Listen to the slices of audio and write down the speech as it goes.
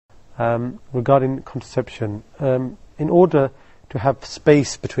regarding contraception. In order to have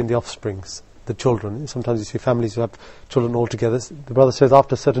space between the offsprings, the children, sometimes you see families who have children all together. The brother says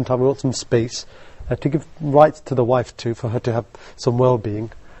after a certain time we want some space to give rights to the wife too, for her to have some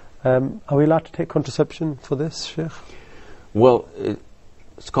well-being. Are we allowed to take contraception for this, Sheikh? Well,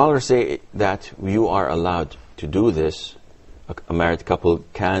 scholars say that you are allowed to do this. A married couple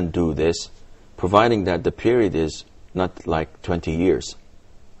can do this, providing that the period is not like 20 years.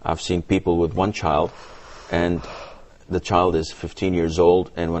 I've seen people with one child, and the child is 15 years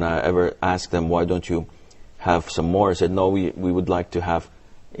old, and when I ever ask them, why don't you have some more, I said, no, we would like to have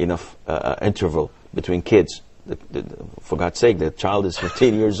enough interval between kids. For God's sake, the child is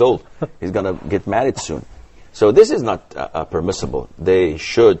 15 years old. He's going to get married soon. So this is not permissible. They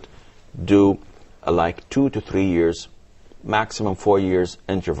should do like 2 to 3 years, maximum 4 years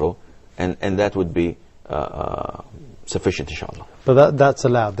interval, and that would be sufficient, inshallah. But that's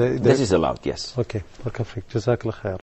allowed? This is allowed, yes. Okay. Jazakallah khair.